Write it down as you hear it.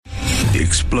The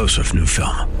explosive new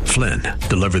film, Flynn,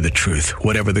 deliver the truth,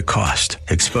 whatever the cost,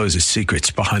 exposes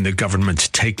secrets behind the government's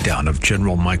takedown of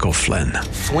General Michael Flynn.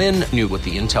 Flynn knew what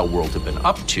the intel world had been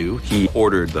up to. He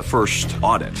ordered the first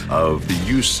audit of the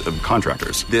use of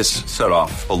contractors. This set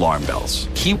off alarm bells.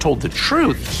 He told the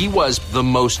truth. He was the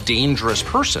most dangerous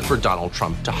person for Donald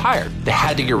Trump to hire. They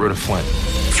had to get rid of Flynn.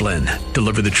 Flynn,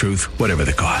 deliver the truth, whatever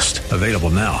the cost. Available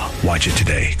now. Watch it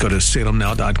today. Go to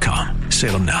salemnow.com.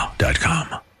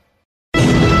 salemnow.com.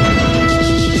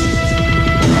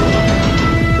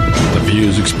 The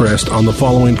views expressed on the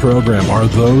following program are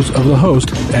those of the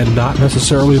host and not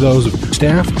necessarily those of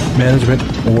staff, management,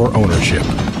 or ownership.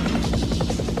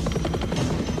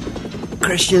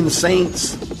 Christian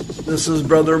Saints, this is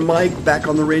Brother Mike back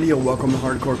on the radio. Welcome to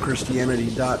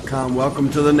HardcoreChristianity.com. Welcome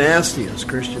to the nastiest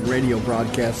Christian radio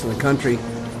broadcast in the country.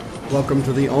 Welcome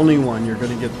to the only one you're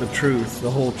going to get the truth,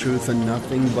 the whole truth, and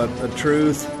nothing but the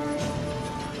truth.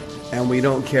 And we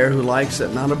don't care who likes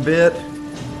it, not a bit.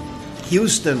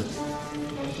 Houston,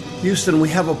 we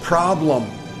have a problem.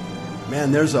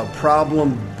 Man, there's a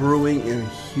problem brewing in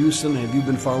Houston. Have you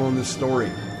been following this story?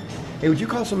 Hey, would you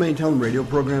call somebody and tell them radio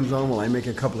program's on while I make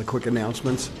a couple of quick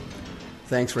announcements?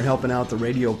 Thanks for helping out the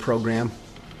radio program.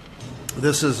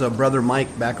 This is Brother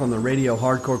Mike back on the radio,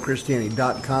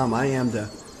 HardcoreChristianity.com. I am the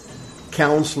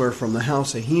counselor from the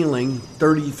House of Healing,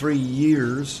 33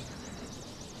 years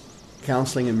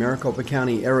counseling in Maricopa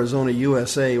County, Arizona,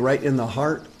 USA, right in the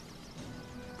heart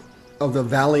of the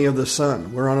Valley of the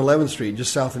Sun. We're on 11th Street,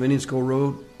 just south of Indian School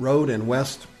Road and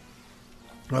west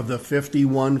of the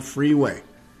 51 freeway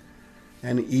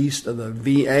and east of the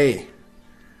VA.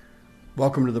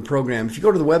 Welcome to the program. If you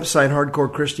go to the website,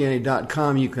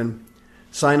 hardcorechristianity.com, you can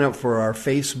sign up for our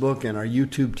Facebook and our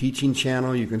YouTube teaching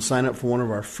channel. You can sign up for one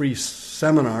of our free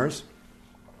seminars.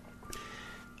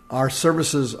 Our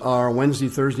services are Wednesday,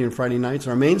 Thursday, and Friday nights.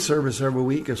 Our main service every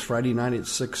week is Friday night at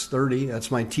 6:30.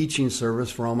 That's my teaching service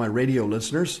for all my radio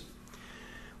listeners.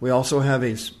 We also have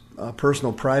a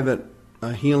personal, private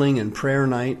healing and prayer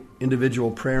night,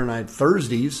 individual prayer night,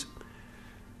 Thursdays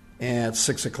at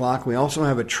 6 o'clock. We also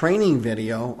have a training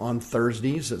video on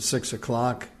Thursdays at 6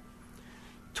 o'clock,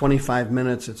 25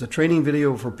 minutes. It's a training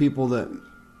video for people that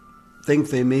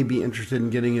think they may be interested in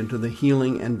getting into the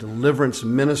healing and deliverance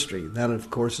ministry. That,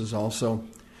 of course, is also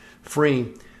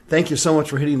free. Thank you so much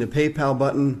for hitting the PayPal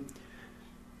button.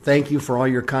 Thank you for all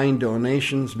your kind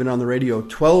donations. Been on the radio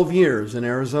 12 years in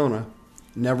Arizona.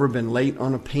 Never been late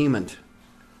on a payment.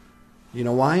 You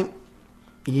know why?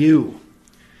 You.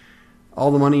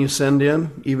 All the money you send in,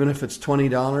 even if it's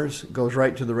 $20, goes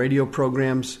right to the radio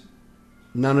programs.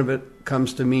 None of it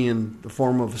comes to me in the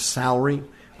form of a salary.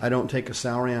 I don't take a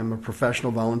salary. I'm a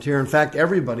professional volunteer. In fact,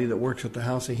 everybody that works at the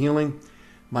House of Healing,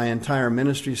 my entire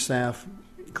ministry staff,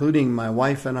 including my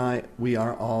wife and I, we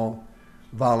are all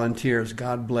volunteers.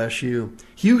 God bless you.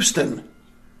 Houston.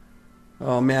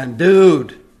 Oh, man,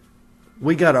 dude,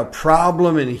 we got a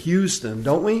problem in Houston,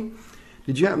 don't we?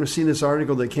 Did you happen to see this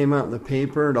article that came out in the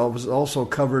paper? It was also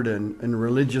covered in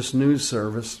religious news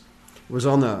service. It was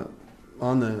on the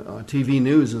TV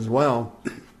news as well.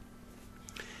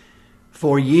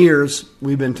 For years,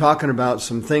 we've been talking about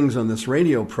some things on this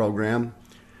radio program.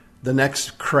 The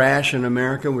next crash in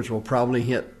America, which will probably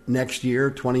hit next year,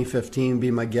 2015,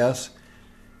 be my guess.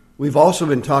 We've also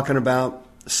been talking about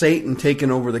Satan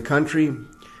taking over the country.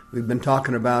 We've been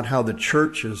talking about how the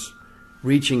church is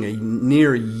reaching a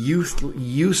near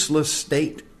useless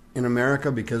state in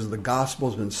America because the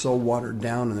gospel's been so watered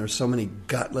down and there's so many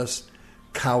gutless,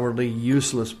 cowardly,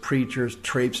 useless preachers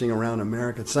traipsing around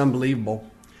America. It's unbelievable.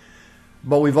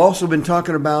 But we've also been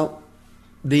talking about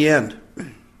the end.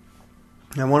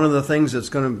 And one of the things that's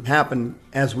going to happen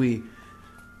as we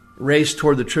race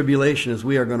toward the tribulation is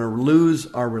we are going to lose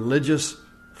our religious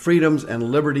freedoms and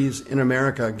liberties in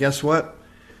America. Guess what?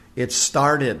 It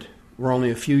started. We're only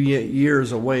a few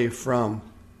years away from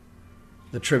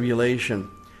the tribulation.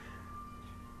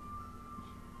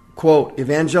 Quote,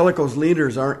 evangelicals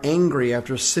leaders are angry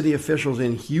after city officials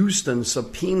in Houston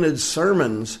subpoenaed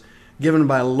sermons given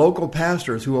by local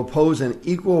pastors who oppose an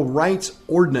equal rights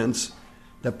ordinance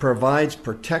that provides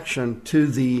protection to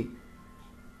the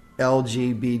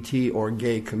LGBT or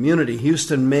gay community.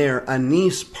 Houston Mayor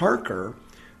Annise Parker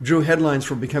drew headlines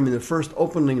for becoming the first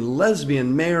openly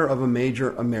lesbian mayor of a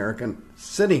major American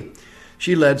city.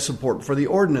 She led support for the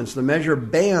ordinance. The measure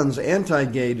bans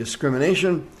anti-gay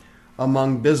discrimination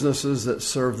among businesses that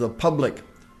serve the public,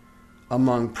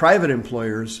 among private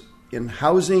employers, in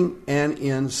housing and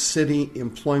in city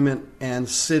employment and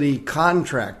city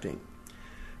contracting.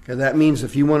 Okay, that means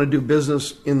if you want to do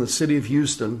business in the city of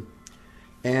Houston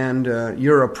and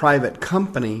you're a private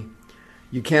company,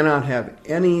 You cannot have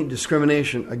any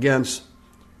discrimination against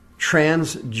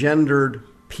transgendered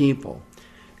people.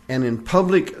 And in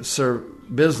public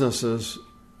businesses,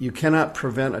 you cannot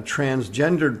prevent a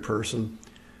transgendered person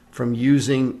from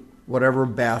using whatever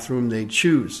bathroom they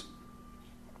choose.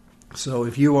 So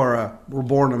if you were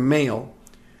born a male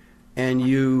and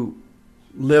you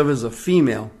live as a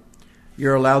female,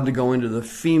 you're allowed to go into the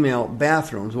female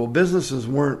bathrooms. Well, businesses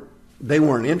weren't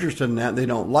interested in that. They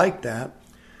don't like that.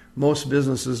 Most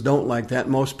businesses don't like that.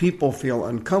 Most people feel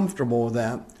uncomfortable with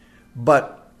that.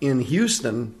 But in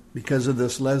Houston, because of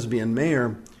this lesbian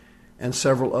mayor and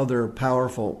several other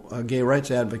powerful gay rights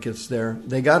advocates there,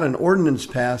 they got an ordinance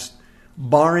passed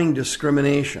barring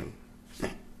discrimination.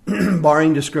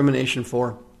 Barring discrimination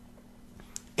for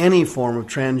any form of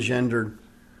transgender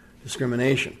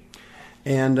discrimination.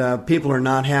 And people are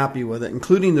not happy with it,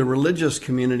 including the religious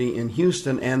community in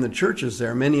Houston and the churches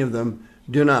there. Many of them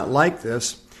do not like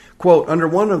this. Quote, under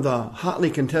one of the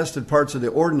hotly contested parts of the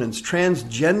ordinance,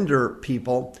 transgender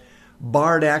people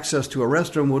barred access to a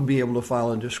restroom would be able to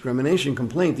file a discrimination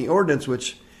complaint. The ordinance,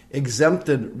 which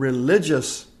exempted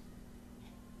religious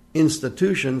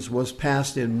institutions, was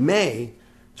passed in May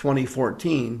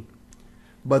 2014,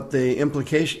 but the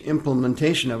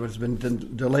implementation of it has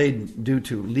been delayed due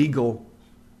to legal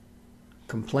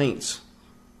complaints.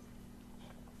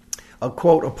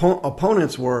 Quote,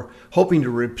 opponents were hoping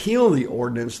to repeal the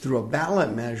ordinance through a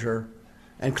ballot measure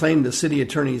and claimed the city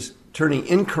attorney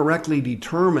incorrectly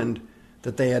determined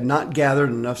that they had not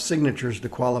gathered enough signatures to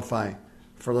qualify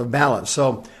for the ballot.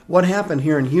 So what happened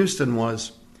here in Houston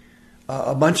was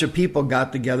a bunch of people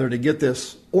got together to get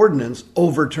this ordinance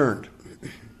overturned.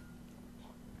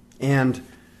 And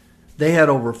they had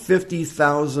over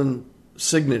 50,000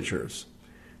 signatures.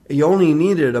 You only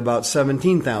needed about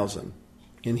 17,000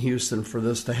 in Houston for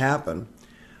this to happen.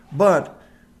 But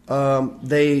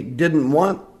they didn't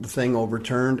want the thing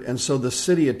overturned, and so the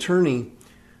city attorney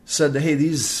said that, hey,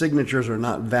 these signatures are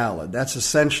not valid. That's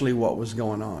essentially what was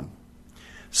going on.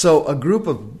 So a group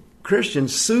of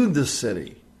Christians sued the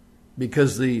city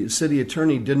because the city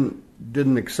attorney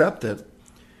didn't accept it,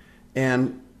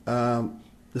 and the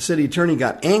city attorney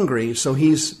got angry, so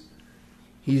he's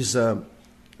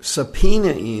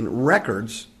subpoenaing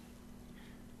records.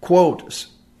 Quote,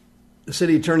 the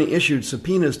city attorney issued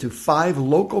subpoenas to 5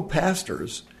 local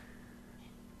pastors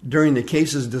during the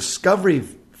case's discovery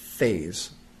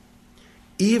phase,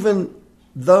 even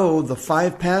though the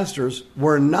 5 pastors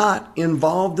were not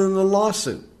involved in the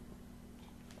lawsuit.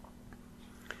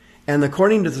 And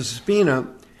according to the subpoena,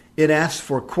 it asked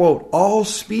for, quote, all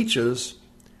speeches,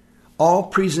 all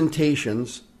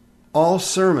presentations, all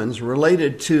sermons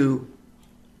related to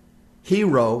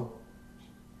Hero,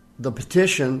 the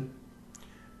petition,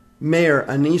 Mayor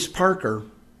Anise Parker,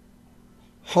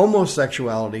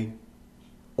 homosexuality,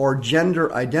 or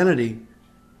gender identity,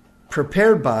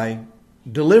 prepared by,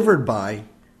 delivered by,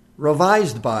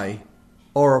 revised by,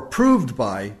 or approved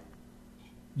by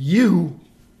you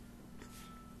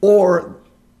or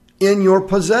in your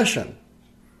possession,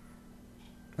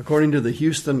 according to the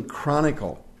Houston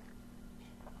Chronicle.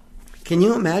 Can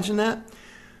you imagine that?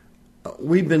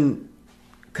 We've been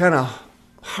kind of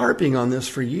harping on this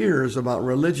for years about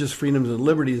religious freedoms and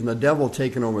liberties and the devil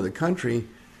taking over the country.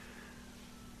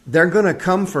 They're going to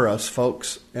come for us,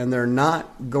 folks, and they're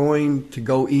not going to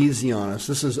go easy on us.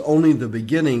 This is only the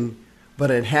beginning, but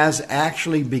it has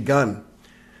actually begun.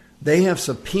 They have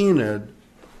subpoenaed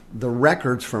the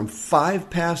records from 5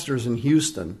 pastors in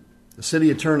Houston. The city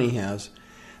attorney has.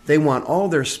 They want all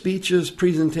their speeches,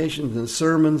 presentations, and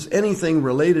sermons, anything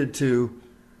related to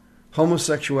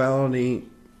homosexuality,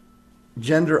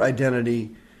 gender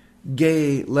identity,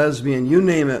 gay, lesbian, you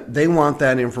name it. They want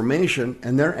that information,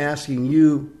 and they're asking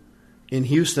you in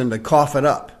Houston to cough it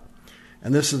up.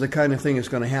 And this is the kind of thing that's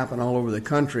going to happen all over the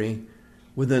country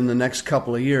within the next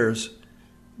couple of years.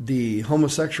 The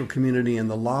homosexual community and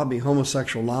the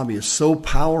homosexual lobby is so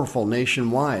powerful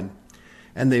nationwide,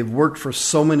 and they've worked for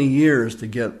so many years to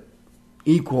get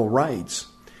equal rights.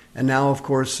 And now, of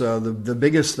course, the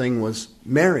biggest thing was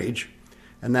marriage,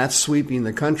 and that's sweeping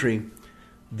the country.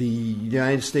 The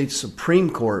United States Supreme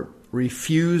Court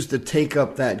refused to take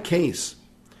up that case.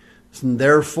 And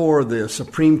therefore, the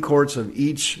Supreme Courts of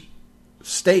each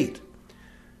state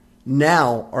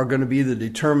now are going to be the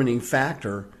determining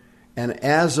factor. And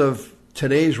as of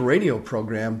today's radio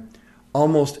program,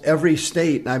 almost every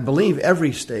state, and I believe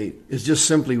every state, is just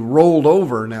simply rolled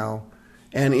over now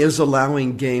and is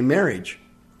allowing gay marriage.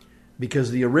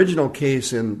 Because the original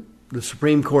case in the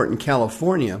Supreme Court in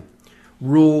California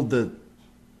ruled that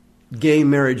gay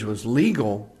marriage was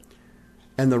legal,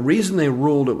 and the reason they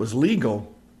ruled it was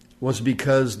legal was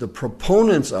because the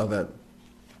proponents of it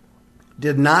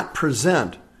did not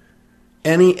present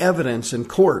any evidence in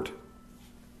court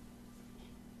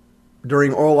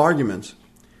during oral arguments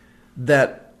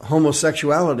that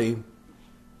homosexuality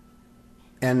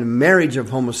and marriage of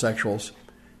homosexuals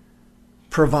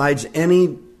provides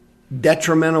any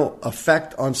detrimental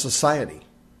effect on society.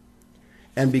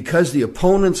 And because the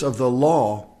opponents of the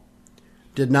law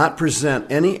did not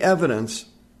present any evidence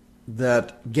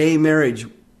that gay marriage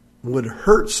would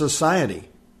hurt society,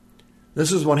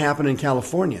 this is what happened in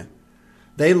California.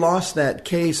 They lost that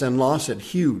case and lost it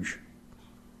huge.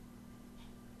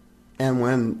 And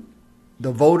when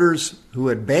the voters who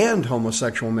had banned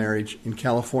homosexual marriage in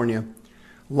California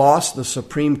lost the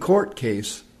Supreme Court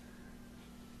case,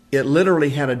 it literally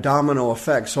had a domino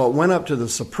effect. So it went up to the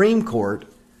Supreme Court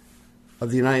of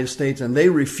the United States, and they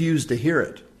refused to hear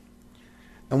it.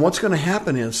 And what's going to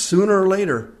happen is, sooner or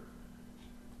later,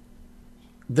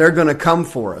 they're going to come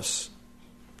for us.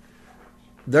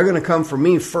 They're going to come for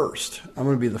me first. I'm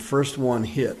going to be the first one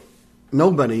hit.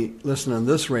 Nobody listening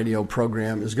to this radio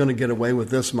program is going to get away with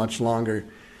this much longer.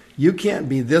 You can't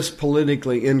be this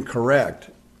politically incorrect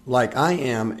like I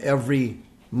am every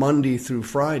Monday through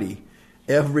Friday,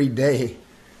 every day,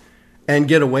 and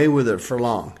get away with it for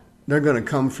long. They're going to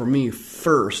come for me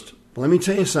first. But let me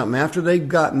tell you something. After they've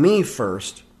got me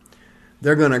first,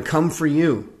 they're going to come for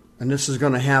you. And this is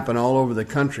going to happen all over the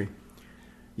country.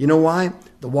 You know why?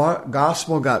 The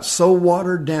gospel got so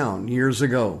watered down years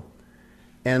ago,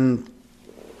 and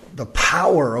the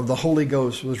power of the Holy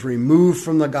Ghost was removed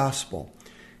from the gospel.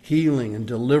 Healing and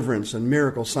deliverance and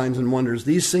miracles, signs and wonders,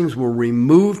 these things were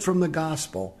removed from the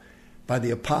gospel by the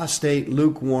apostate,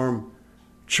 lukewarm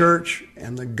church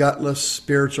and the gutless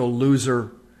spiritual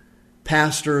loser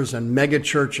pastors and mega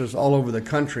churches all over the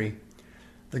country.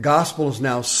 The gospel is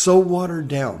now so watered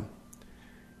down,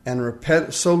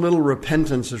 and so little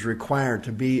repentance is required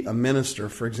to be a minister.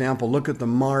 For example, look at the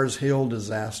Mars Hill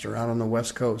disaster out on the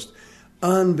West Coast.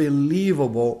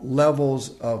 Unbelievable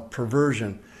levels of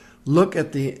perversion. Look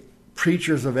at the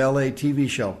Preachers of LA TV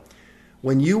show.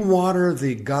 When you water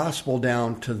the gospel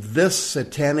down to this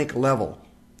satanic level,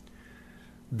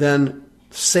 then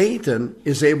Satan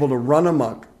is able to run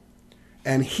amok,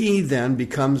 and he then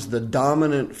becomes the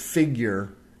dominant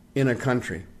figure in a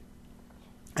country.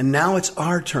 And now it's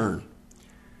our turn.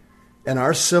 And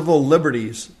our civil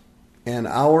liberties and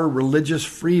our religious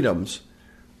freedoms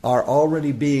are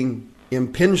already being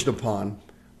impinged upon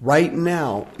right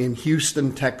now in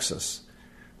Houston, Texas.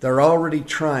 They're already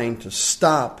trying to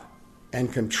stop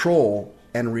and control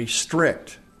and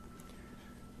restrict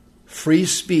free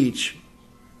speech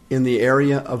in the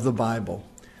area of the Bible.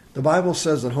 The Bible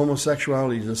says that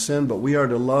homosexuality is a sin, but we are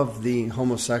to love the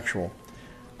homosexual.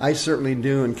 I certainly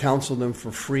do, and counsel them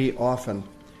for free often.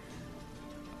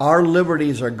 Our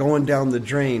liberties are going down the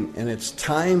drain, and it's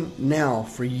time now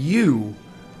for you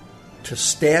to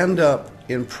stand up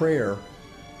in prayer,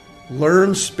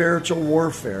 learn spiritual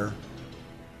warfare,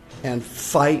 and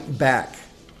fight back.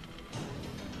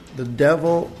 The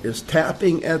devil is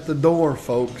tapping at the door,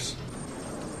 folks.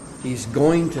 He's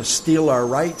going to steal our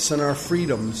rights and our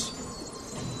freedoms.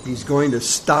 He's going to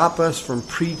stop us from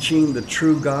preaching the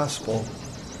true gospel.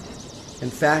 In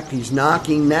fact, he's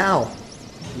knocking now.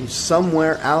 He's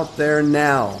somewhere out there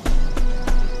now.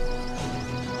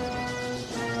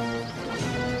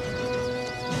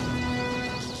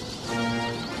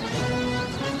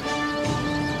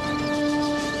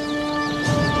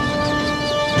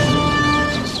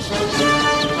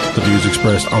 The views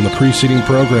expressed on the preceding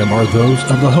program are those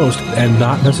of the host and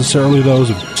not necessarily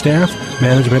those of staff,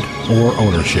 management, or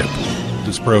ownership.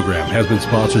 This program has been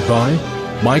sponsored by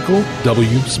Michael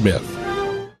W. Smith.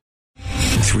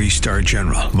 3-star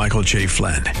General Michael J.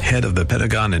 Flynn, head of the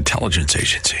Pentagon Intelligence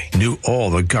Agency, knew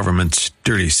all the government's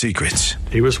dirty secrets.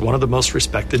 He was one of the most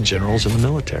respected generals in the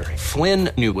military. Flynn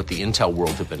knew what the intel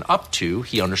world had been up to.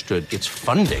 He understood its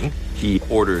funding. He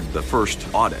ordered the first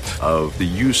audit of the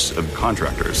use of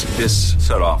contractors. This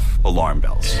set off alarm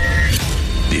bells.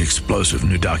 The explosive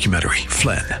new documentary,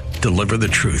 Flynn, Deliver the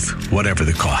Truth, Whatever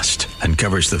the Cost,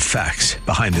 uncovers the facts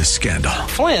behind this scandal.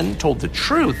 Flynn told the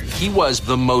truth. He was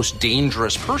the most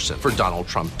dangerous person for Donald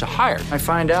Trump to hire. I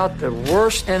find out the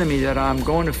worst enemy that I'm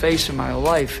going to face in my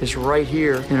life is right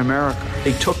here in America.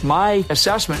 They took my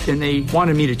assessment and they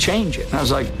wanted me to change it. And I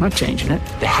was like, I'm not changing it.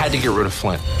 They had to get rid of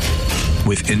Flynn.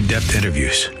 With in-depth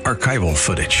interviews, archival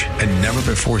footage, and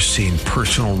never-before-seen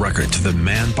personal records of the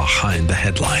man behind the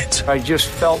headlines. I just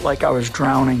felt like I was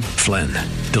drowning. Flynn,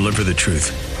 Deliver the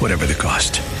Truth, Whatever the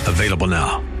Cost. Available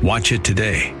now. Watch it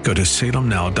today. Go to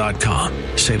salemnow.com.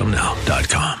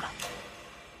 salemnow.com.